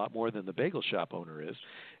to pay a lot more than the bagel shop owner is."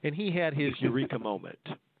 And he had his eureka moment.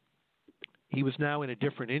 He was now in a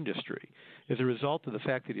different industry. As a result of the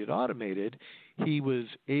fact that he had automated, he was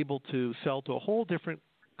able to sell to a whole different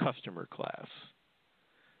customer class.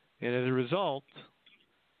 And as a result,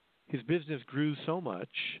 his business grew so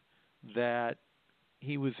much that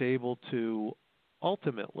he was able to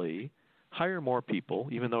ultimately hire more people,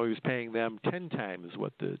 even though he was paying them 10 times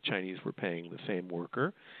what the Chinese were paying the same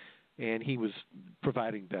worker, and he was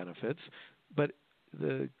providing benefits. But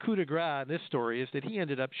the coup de grace in this story is that he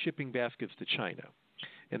ended up shipping baskets to China.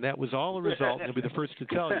 And that was all a result, and I'll be the first to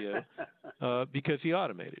tell you, because he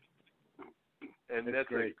automated. And that's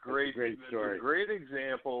a great story. A great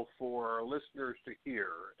example for our listeners to hear.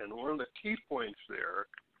 And one of the key points there,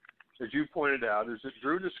 as you pointed out, is that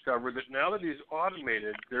Drew discovered that now that he's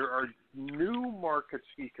automated, there are new markets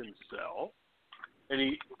he can sell.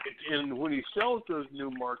 And when he sells those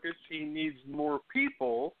new markets, he needs more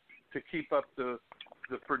people to keep up the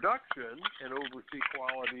production and oversee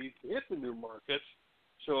quality to hit the new markets.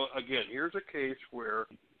 So, again, here's a case where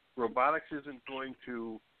robotics isn't going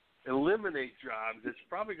to eliminate jobs. It's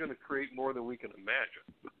probably going to create more than we can imagine.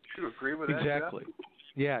 Do you agree with that? Exactly. Jeff?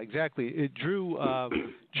 Yeah, exactly. Drew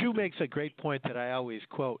makes a great point that I always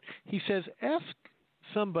quote. He says, ask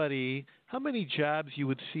somebody how many jobs you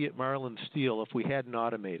would see at Marlin Steel if we hadn't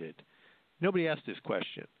automated. Nobody asked this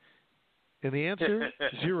question. And the answer,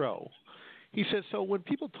 0. He says, so when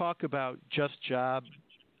people talk about just job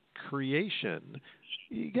creation,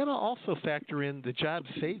 you got to also factor in the job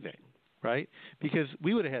saving, right? Because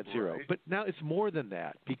we would have had 0. Right. But now it's more than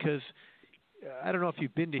that, because I don't know if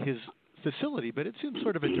you've been to his facility, but it's in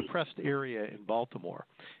sort of a depressed area in Baltimore.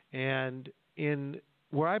 And in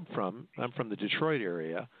where I'm from the Detroit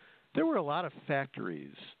area, there were a lot of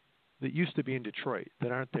factories that used to be in Detroit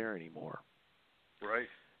that aren't there anymore. Right.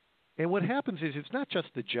 And what happens is it's not just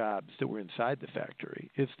the jobs that were inside the factory.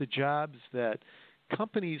 It's the jobs that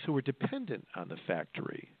companies who were dependent on the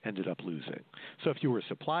factory ended up losing. So if you were a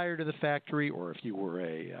supplier to the factory, or if you were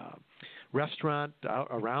a restaurant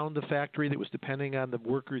around the factory that was depending on the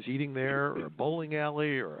workers eating there, or a bowling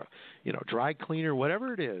alley, or a dry cleaner,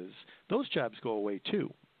 whatever it is, those jobs go away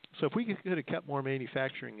too. So if we could have kept more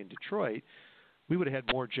manufacturing in Detroit, we would have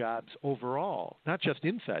had more jobs overall, not just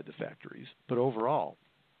inside the factories, but overall.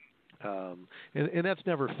 And that's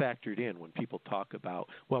never factored in when people talk about,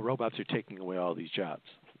 well, robots are taking away all these jobs.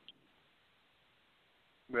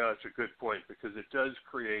 Well, that's a good point, because it does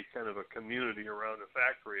create kind of a community around a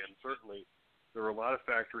factory, and certainly there are a lot of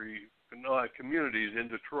communities in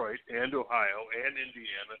Detroit and Ohio and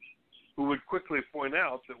Indiana who would quickly point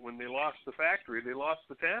out that when they lost the factory, they lost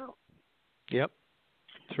the town. Yep,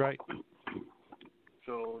 that's right.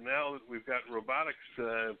 So now that we've got robotics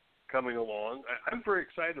coming along, I'm very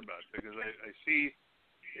excited about it, because I see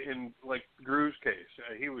in like Drew's case,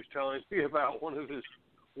 he was telling me about one of his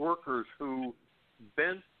workers who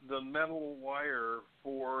bent the metal wire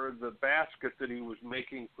for the basket that he was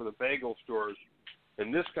making for the bagel stores,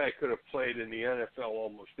 and this guy could have played in the NFL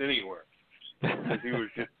almost anywhere. Because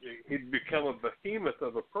he'd become a behemoth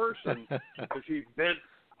of a person because he bent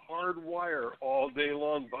hard wire all day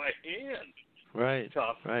long by hand. Right.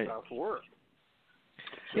 Tough work.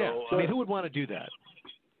 So, yeah. I mean, who would want to do that?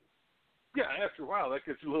 Yeah, after a while, that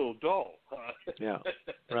gets a little dull. Yeah.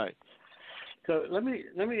 Right. So let me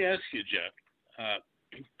ask you, Jeff.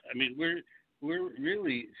 I mean, we're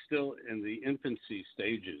really still in the infancy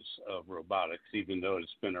stages of robotics, even though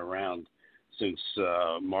it's been around since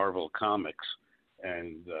Marvel Comics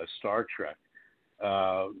and Star Trek.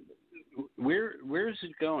 Where is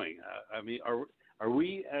it going? I mean, are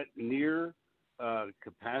we at near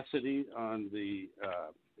capacity on the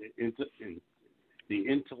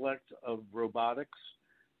intellect of robotics,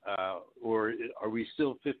 or are we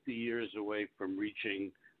still 50 years away from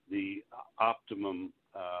reaching the optimum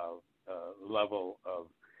level of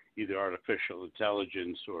either artificial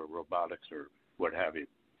intelligence or robotics or what have you?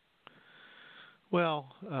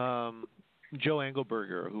 Well, Joe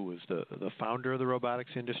Engelberger, who was the founder of the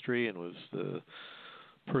robotics industry and was the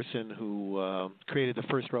person who created the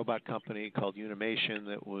first robot company called Unimation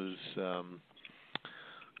that was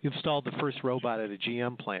installed the first robot at a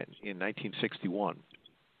GM plant in 1961.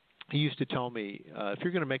 He used to tell me, if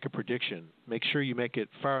you're going to make a prediction, make sure you make it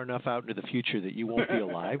far enough out into the future that you won't be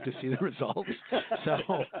alive to see the results.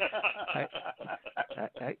 So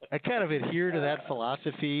I kind of adhere to that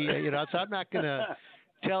philosophy. So I'm not going to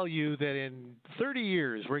tell you that in 30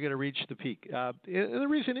 years we're going to reach the peak. And the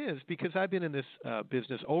reason is because I've been in this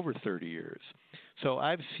business over 30 years. So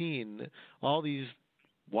I've seen all these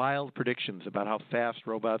wild predictions about how fast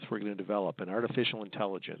robots were going to develop and artificial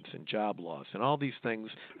intelligence and job loss and all these things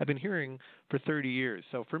I've been hearing for 30 years.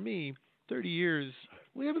 So for me, 30 years,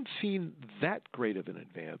 we haven't seen that great of an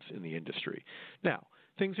advance in the industry. Now,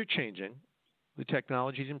 things are changing. The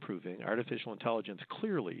technology is improving. Artificial intelligence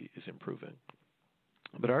clearly is improving.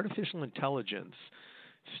 But artificial intelligence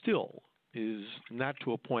still is not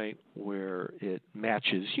to a point where it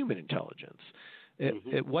matches human intelligence.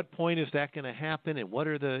 At what point is that going to happen, and what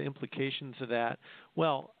are the implications of that?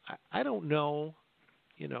 Well, I don't know.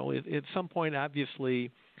 At some point,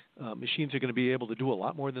 obviously, machines are going to be able to do a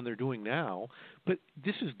lot more than they're doing now. But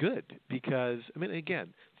this is good because, I mean,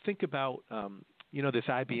 again, think about, this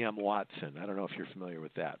IBM Watson. I don't know if you're familiar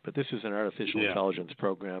with that, but this is an artificial intelligence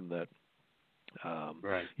program that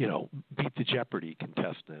beat the Jeopardy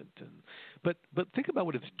contestant. But think about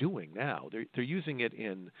what it's doing now. They're using it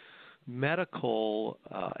in medical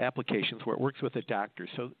applications where it works with a doctor.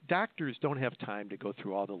 So doctors don't have time to go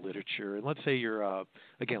through all the literature. And let's say you're,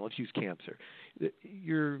 let's use cancer.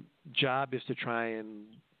 Your job is to try and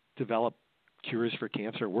develop cures for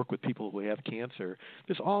cancer, work with people who have cancer.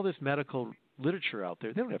 There's all this medical literature out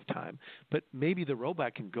there. They don't have time. But maybe the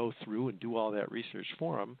robot can go through and do all that research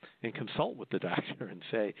for them and consult with the doctor and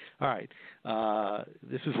say, all right,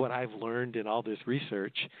 this is what I've learned in all this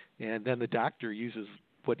research. And then the doctor uses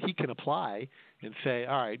what he can apply and say,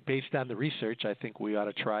 all right, based on the research, I think we ought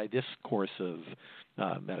to try this course of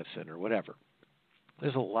medicine or whatever.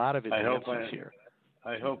 There's a lot of advances here.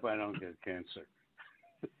 I hope I don't get cancer.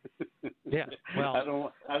 Yeah,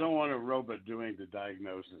 well, I don't want a robot doing the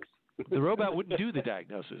diagnosis. The robot wouldn't do the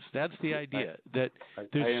diagnosis. That's the idea. That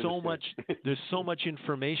there's so much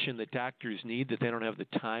information that doctors need that they don't have the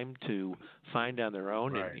time to find on their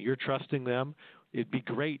own. Right. And you're trusting them. It'd be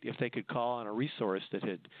great if they could call on a resource that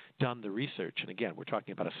had done the research. And again, we're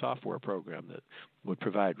talking about a software program that would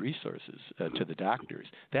provide resources to the doctors.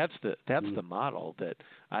 That's the model that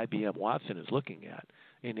IBM Watson is looking at,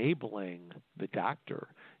 enabling the doctor.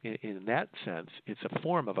 In that sense, it's a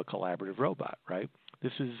form of a collaborative robot, right?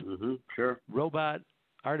 This is robot,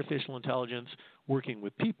 artificial intelligence working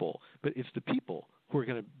with people, but it's the people who are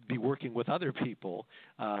going to be working with other people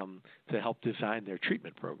to help design their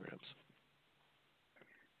treatment programs.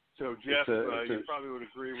 So, Jeff, you probably would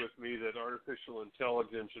agree with me that artificial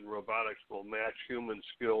intelligence and robotics will match human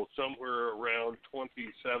skill somewhere around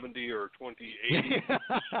 2070 or 2080.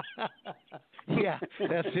 Yeah,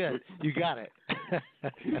 that's it. You got it.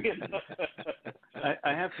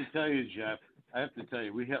 I have to tell you, Jeff,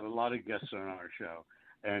 we have a lot of guests on our show,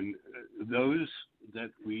 and those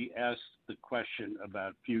that we ask the question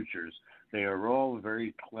about futures, they are all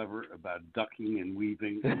very clever about ducking and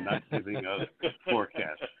weaving and not giving us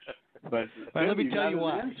forecasts. But let me tell you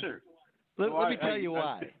why. Answer. Let me tell you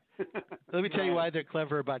why. Let me tell you why they're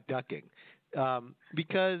clever about ducking.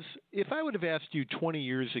 Because if I would have asked you 20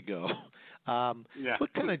 years ago,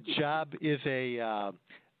 what kind of job is a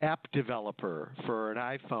app developer for an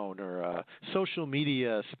iPhone or a social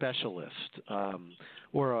media specialist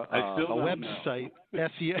or a website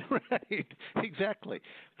SEO, right? Exactly.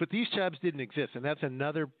 But these jobs didn't exist, and that's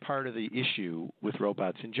another part of the issue with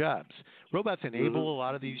robots and jobs. Robots enable a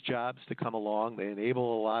lot of these jobs to come along. They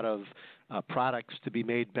enable a lot of products to be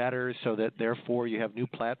made better so that, therefore, you have new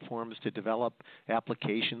platforms to develop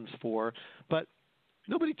applications for. But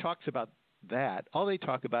nobody talks about that. All they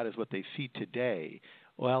talk about is what they see today.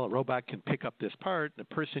 Well, a robot can pick up this part, and a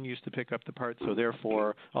person used to pick up the part, so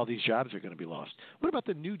therefore all these jobs are going to be lost. What about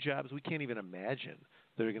the new jobs we can't even imagine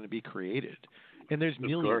that are going to be created? And there's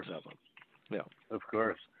millions of them. Yeah. Of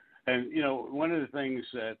course. And, one of the things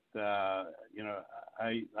that,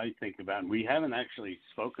 I think about, and we haven't actually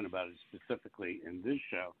spoken about it specifically in this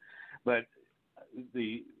show, but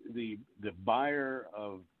the buyer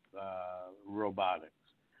of robotics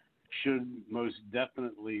should most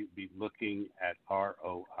definitely be looking at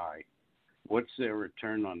ROI. What's their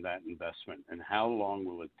return on that investment, and how long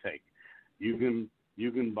will it take? You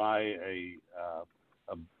can buy a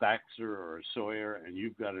Baxter or a Sawyer, and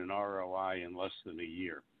you've got an ROI in less than a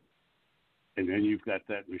year, and then you've got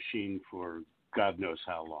that machine for God knows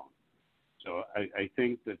how long. So I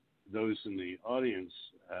think that those in the audience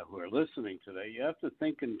who are listening today, you have to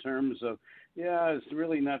think in terms of, it's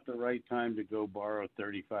really not the right time to go borrow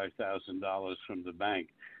 $35,000 from the bank.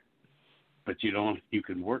 But you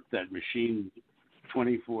can work that machine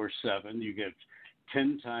 24/7. You get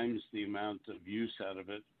 10 times the amount of use out of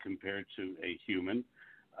it compared to a human.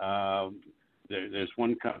 There's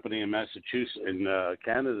one company in Massachusetts, in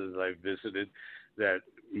Canada that I visited, that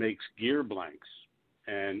makes gear blanks,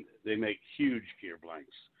 and they make huge gear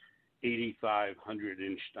blanks,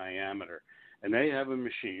 8,500-inch diameter, and they have a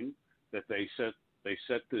machine that they set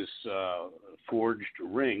this forged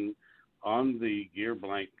ring on the gear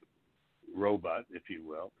blank robot, if you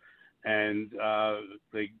will, and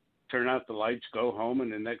they turn out the lights, go home,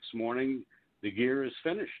 and the next morning the gear is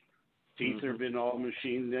finished. Teeth have been all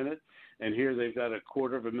machined in it, and here they've got a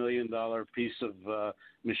 $250,000 piece of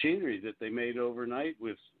machinery that they made overnight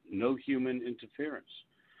with no human interference.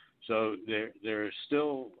 So there's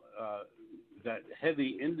still that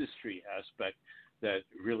heavy industry aspect that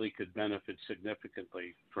really could benefit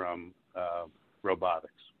significantly from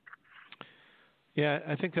robotics. Yeah,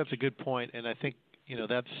 I think that's a good point, and I think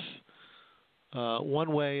that's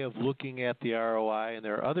one way of looking at the ROI, and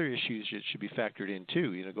there are other issues that should be factored in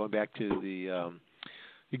too. Going back to the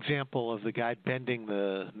example of the guy bending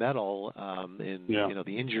the metal, and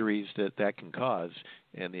the injuries that can cause,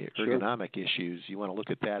 and the ergonomic issues. You want to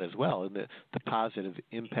look at that as well, and the positive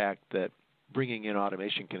impact that bringing in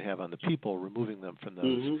automation can have on the people, removing them from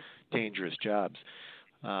those dangerous jobs.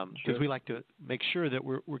 Because we like to make sure that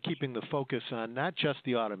we're keeping the focus on not just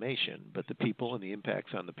the automation, but the people and the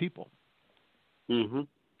impacts on the people. For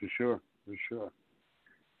sure.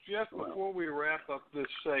 Jeff, before we wrap up this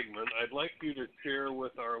segment, I'd like you to share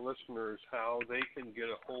with our listeners how they can get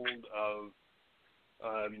a hold of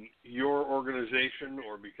your organization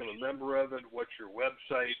or become a member of it. What's your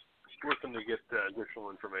website? Where can they get additional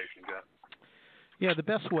information, Jeff? Yeah, the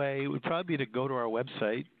best way would probably be to go to our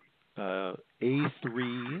website,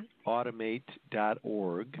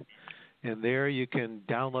 a3automate.org, and there you can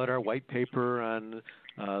download our white paper on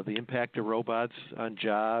the impact of robots on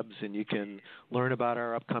jobs, and you can learn about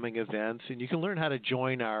our upcoming events, and you can learn how to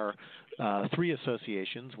join our 3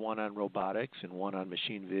 associations, one on robotics and one on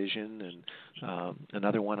machine vision and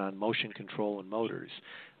another one on motion control and motors.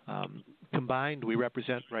 Combined, we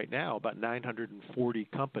represent right now about 940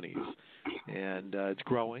 companies, and it's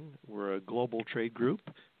growing. We're a global trade group,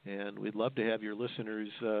 and we'd love to have your listeners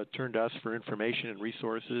turn to us for information and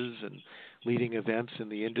resources and leading events in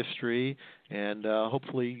the industry, and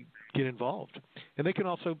hopefully get involved. And they can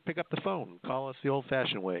also pick up the phone. Call us the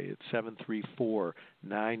old-fashioned way. It's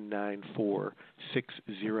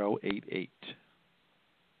 734-994-6088.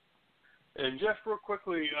 And Jeff, real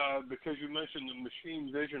quickly, because you mentioned the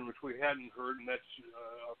machine vision, which we hadn't heard, and that's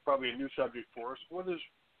probably a new subject for us. What is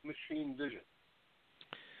machine vision?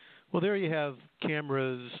 Well, there you have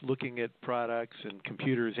cameras looking at products and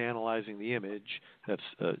computers analyzing the image. That's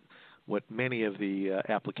what many of the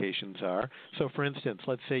applications are. So, for instance,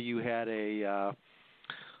 let's say you had a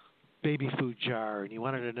baby food jar and you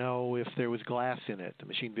wanted to know if there was glass in it. The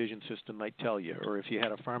machine vision system might tell you. Or if you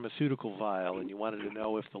had a pharmaceutical vial and you wanted to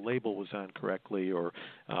know if the label was on correctly or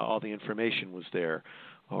all the information was there.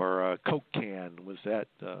 Or a Coke can, was the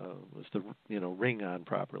ring on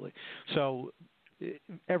properly. So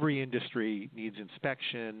every industry needs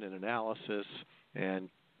inspection and analysis, and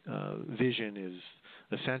vision is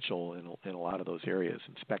essential in a lot of those areas.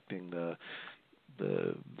 Inspecting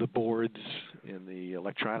the boards in the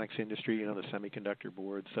electronics industry, the semiconductor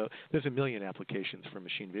boards. So there's a million applications for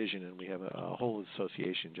machine vision, and we have a whole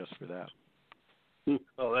association just for that.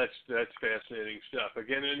 Oh, that's fascinating stuff.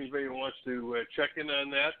 Again, anybody who wants to check in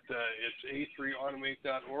on that, it's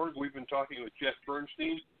a3automate.org. We've been talking with Jeff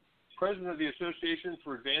Bernstein, President of the Association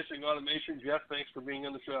for Advancing Automation. Jeff, thanks for being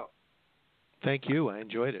on the show. Thank you. I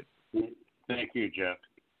enjoyed it. Thank you, Jeff.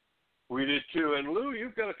 We did too. And Lou,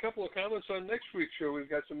 you've got a couple of comments on next week's show. We've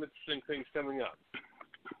got some interesting things coming up.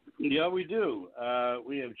 Yeah, we do.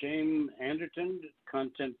 We have James Anderton,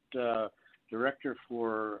 Content Director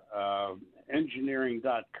for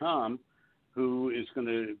Engineering.com, who is going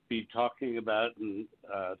to be talking about and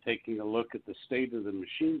taking a look at the state of the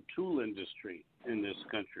machine tool industry in this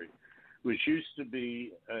country, which used to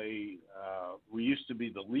be we used to be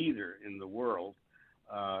the leader in the world.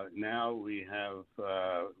 Now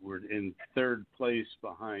we're in third place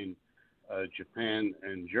behind Japan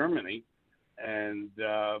and Germany, and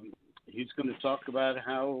he's going to talk about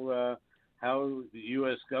how the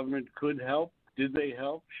U.S. government could help. Did they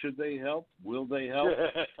help? Should they help? Will they help?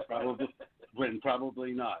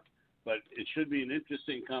 Probably not. But it should be an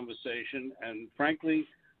interesting conversation. And frankly,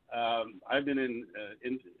 I've been in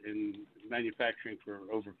manufacturing for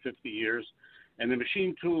over 50 years, and the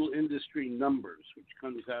machine tool industry numbers, which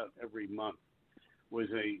comes out every month, was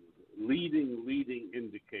a leading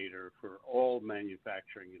indicator for all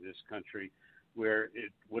manufacturing in this country, where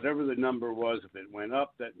whatever the number was, if it went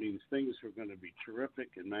up, that means things were going to be terrific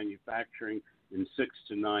in manufacturing in 6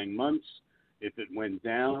 to 9 months. If it went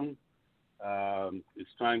down,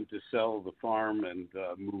 it's time to sell the farm and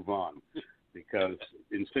move on, because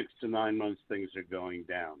in 6 to 9 months, things are going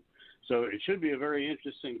down. So it should be a very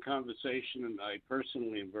interesting conversation, and I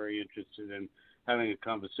personally am very interested in having a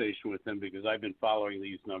conversation with him, because I've been following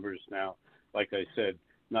these numbers now, like I said,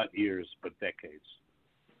 not years, but decades.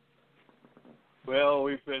 Well,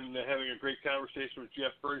 we've been having a great conversation with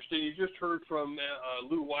Jeff Bernstein. You just heard from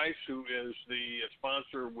Lou Weiss, who is the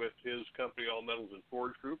sponsor with his company, All Metals and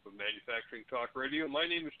Forge Group of Manufacturing Talk Radio. My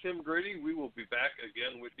name is Tim Grady. We will be back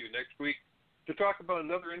again with you next week to talk about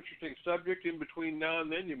another interesting subject. In between now and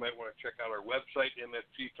then, you might want to check out our website,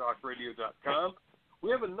 mfgtalkradio.com. We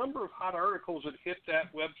have a number of hot articles that hit that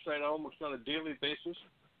website almost on a daily basis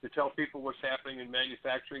to tell people what's happening in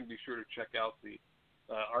manufacturing. Be sure to check out the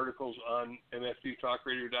articles on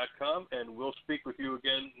mfgtalkradio.com, and we'll speak with you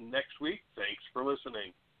again next week. Thanks for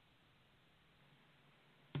listening.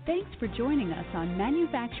 Thanks for joining us on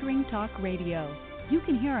Manufacturing Talk Radio. You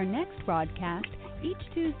can hear our next broadcast each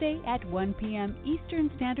Tuesday at 1 p.m.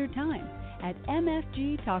 Eastern Standard Time at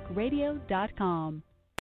mfgtalkradio.com.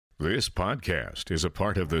 This podcast is a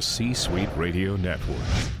part of the C-Suite Radio Network.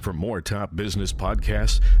 For more top business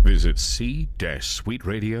podcasts, visit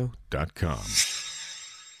c-suiteradio.com.